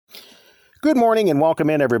Good morning and welcome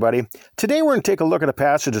in, everybody. Today we're going to take a look at a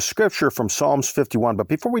passage of Scripture from Psalms 51, but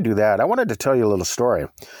before we do that, I wanted to tell you a little story.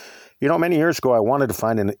 Many years ago I wanted to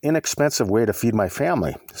find an inexpensive way to feed my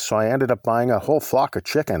family, so I ended up buying a whole flock of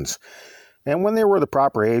chickens. And when they were the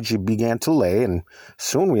proper age, they began to lay, and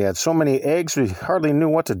soon we had so many eggs we hardly knew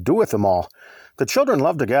what to do with them all. The children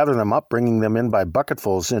loved to gather them up, bringing them in by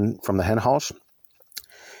bucketfuls in from the hen house.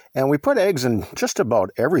 And we put eggs in just about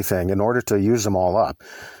everything in order to use them all up.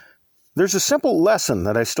 There's a simple lesson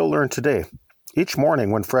that I still learn today. Each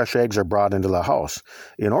morning when fresh eggs are brought into the house,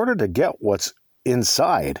 in order to get what's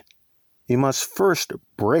inside, you must first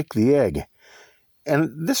break the egg.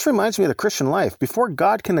 And this reminds me of the Christian life. Before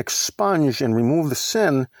God can expunge and remove the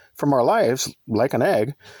sin from our lives, like an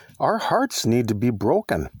egg, our hearts need to be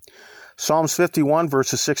broken. Psalms 51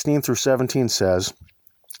 verses 16 through 17 says,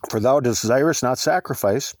 "For thou desirest not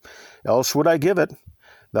sacrifice, else would I give it.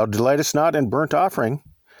 Thou delightest not in burnt offering.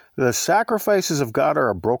 The sacrifices of God are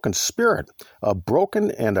a broken spirit, a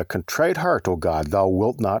broken and a contrite heart, O God, thou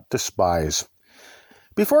wilt not despise."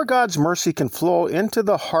 Before God's mercy can flow into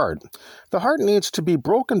the heart needs to be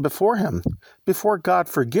broken before Him. Before God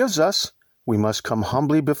forgives us, we must come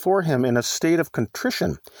humbly before Him in a state of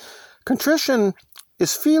contrition. Contrition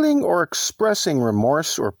is feeling or expressing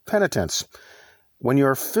remorse or penitence. When you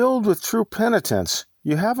are filled with true penitence,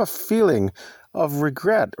 you have a feeling of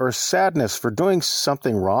regret or sadness for doing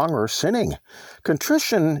something wrong or sinning.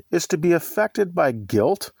 Contrition is to be affected by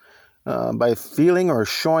guilt, by feeling or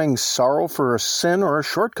showing sorrow for a sin or a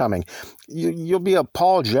shortcoming. You'll be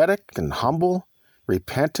apologetic and humble,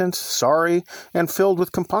 repentant, sorry, and filled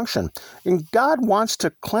with compunction. And God wants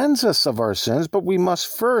to cleanse us of our sins, but we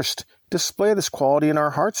must first display this quality in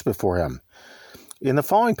our hearts before Him. In the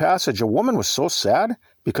following passage, a woman was so sad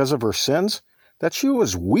because of her sins that she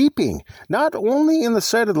was weeping, not only in the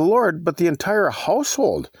sight of the Lord, but the entire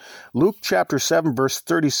household. Luke chapter 7, verse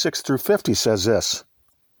 36 through 50 says this,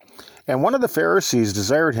 "And one of the Pharisees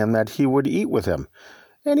desired him that he would eat with him.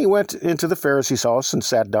 And he went into the Pharisee's house and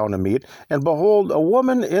sat down to meat. And behold, a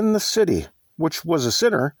woman in the city, which was a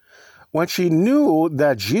sinner, when she knew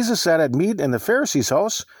that Jesus sat at meat in the Pharisee's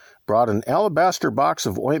house, brought an alabaster box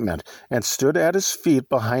of ointment, and stood at his feet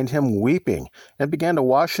behind him weeping, and began to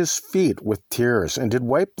wash his feet with tears, and did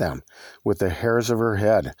wipe them with the hairs of her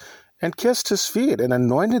head, and kissed his feet, and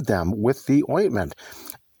anointed them with the ointment.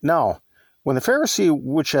 Now, when the Pharisee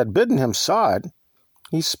which had bidden him saw it,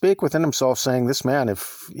 he spake within himself, saying, This man,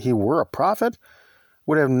 if he were a prophet,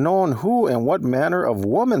 would have known who and what manner of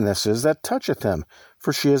woman this is that toucheth him,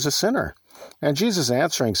 for she is a sinner. And Jesus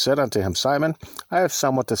answering said unto him, Simon, I have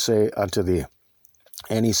somewhat to say unto thee.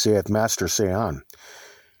 And he saith, Master, say on.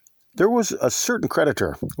 There was a certain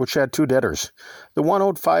creditor, which had two debtors. The one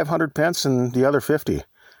owed 500 pence, and the other 50.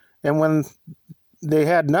 And when they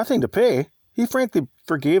had nothing to pay, he frankly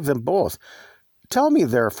forgave them both. Tell me,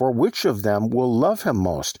 therefore, which of them will love him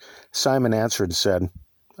most? Simon answered and said,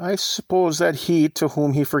 I suppose that he to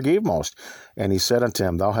whom he forgave most. And he said unto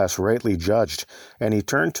him, Thou hast rightly judged. And he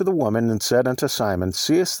turned to the woman and said unto Simon,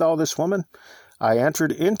 Seest thou this woman? I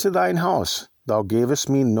entered into thine house. Thou gavest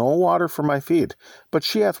me no water for my feet, but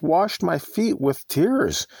she hath washed my feet with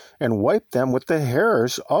tears, and wiped them with the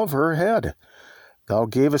hairs of her head. Thou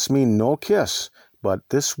gavest me no kiss, but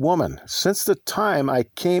this woman, since the time I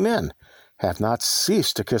came in, hath not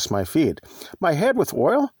ceased to kiss my feet. My head with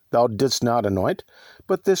oil thou didst not anoint,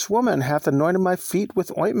 but this woman hath anointed my feet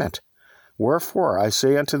with ointment. Wherefore I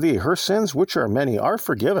say unto thee, her sins, which are many, are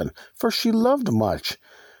forgiven, for she loved much.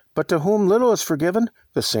 But to whom little is forgiven,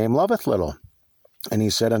 the same loveth little. And he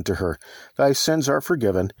said unto her, Thy sins are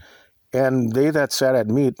forgiven. And they that sat at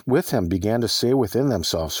meat with him began to say within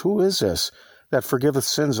themselves, Who is this that forgiveth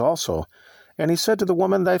sins also? And he said to the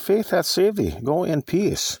woman, Thy faith hath saved thee. Go in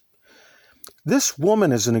peace. This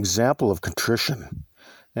woman is an example of contrition.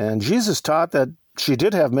 And Jesus taught that she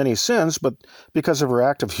did have many sins, but because of her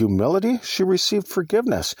act of humility, she received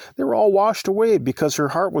forgiveness. They were all washed away because her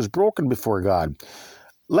heart was broken before God.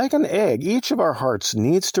 Like an egg, each of our hearts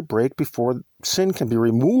needs to break before sin can be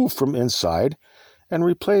removed from inside and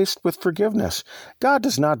replaced with forgiveness. God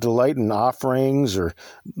does not delight in offerings or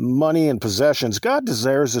money and possessions. God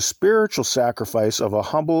desires the spiritual sacrifice of a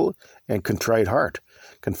humble and contrite heart,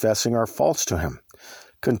 confessing our faults to Him.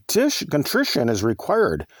 Contrition is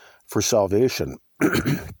required for salvation.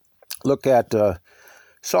 Look at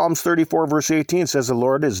Psalms 34, verse 18 says, The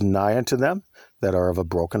Lord is nigh unto them that are of a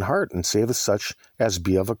broken heart, and saveth such as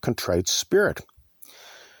be of a contrite spirit.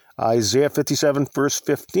 Isaiah 57, verse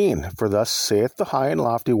 15, For thus saith the high and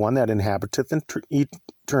lofty one that inhabiteth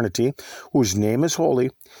eternity, whose name is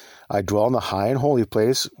holy. I dwell in the high and holy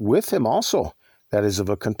place with him also, that is of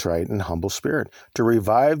a contrite and humble spirit, to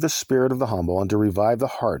revive the spirit of the humble and to revive the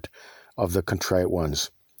heart of the contrite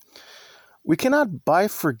ones. We cannot buy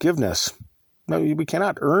forgiveness. No, we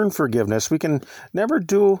cannot earn forgiveness. We can never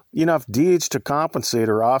do enough deeds to compensate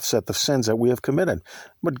or offset the sins that we have committed.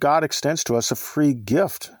 But God extends to us a free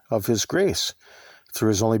gift of His grace through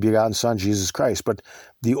His only begotten Son, Jesus Christ. But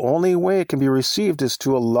the only way it can be received is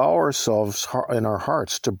to allow ourselves in our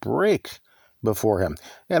hearts to break before Him.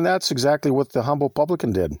 And that's exactly what the humble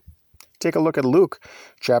publican did. Take a look at Luke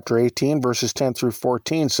chapter 18, verses 10 through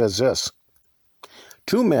 14 says this.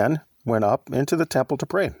 2 men went up into the temple to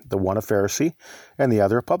pray, the one a Pharisee and the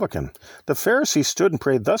other a publican. The Pharisee stood and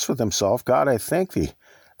prayed thus with himself, God, I thank Thee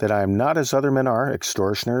that I am not as other men are,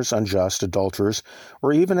 extortioners, unjust, adulterers,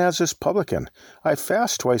 or even as this publican. I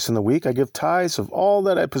fast twice in the week, I give tithes of all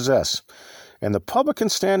that I possess. And the publican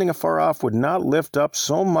standing afar off would not lift up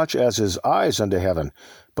so much as his eyes unto heaven,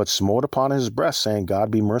 but smote upon his breast, saying,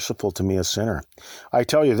 God be merciful to me a sinner. I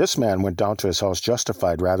tell you, this man went down to his house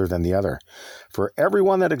justified rather than the other. For every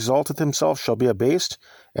one that exalteth himself shall be abased,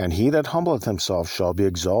 and he that humbleth himself shall be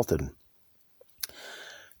exalted.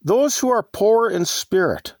 Those who are poor in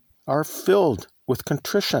spirit are filled with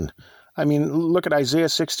contrition. I mean, look at Isaiah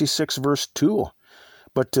 66, verse 2.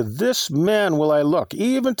 But to this man will I look,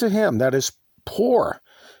 even to him that is poor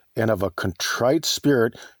and of a contrite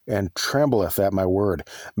spirit, and trembleth at my word.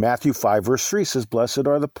 Matthew 5, verse 3 says, Blessed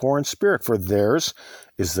are the poor in spirit, for theirs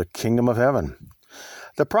is the kingdom of heaven.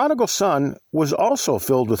 The prodigal son was also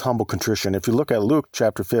filled with humble contrition. If you look at Luke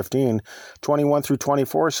chapter 15, 21 through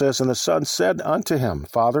 24 says, And the son said unto him,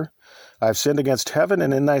 Father, I have sinned against heaven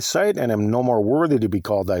and in thy sight, and am no more worthy to be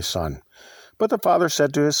called thy son. But the father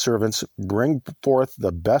said to his servants, Bring forth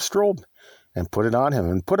the best robe, and put it on him,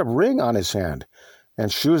 and put a ring on his hand,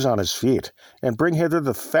 and shoes on his feet, and bring hither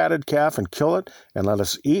the fatted calf, and kill it, and let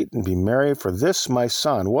us eat and be merry. For this my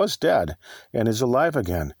son was dead, and is alive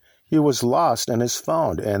again. He was lost, and is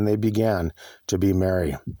found. And they began to be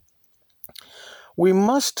merry. We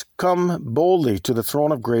must come boldly to the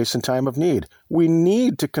throne of grace in time of need. We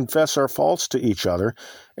need to confess our faults to each other,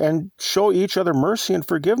 and show each other mercy and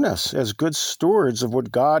forgiveness as good stewards of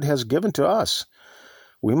what God has given to us.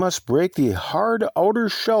 We must break the hard outer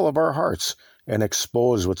shell of our hearts and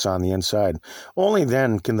expose what's on the inside. Only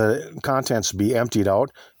then can the contents be emptied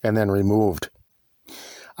out and then removed.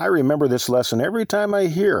 I remember this lesson every time I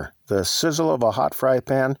hear the sizzle of a hot fry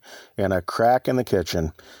pan and a crack in the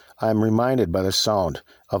kitchen. I'm reminded by the sound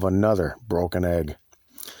of another broken egg.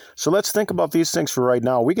 So let's think about these things for right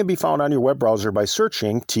now. We can be found on your web browser by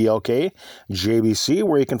searching tlkjbc,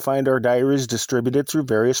 where you can find our diaries distributed through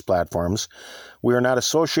various platforms. We are not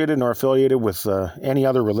associated nor affiliated with any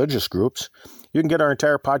other religious groups. You can get our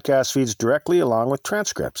entire podcast feeds directly along with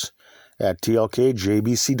transcripts at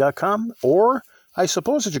tlkjbc.com, or I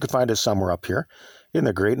suppose that you could find us somewhere up here in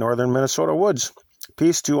the great northern Minnesota woods.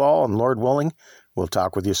 Peace to all, and Lord willing, we'll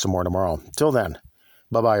talk with you some more tomorrow. Till then,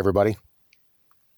 bye-bye, everybody.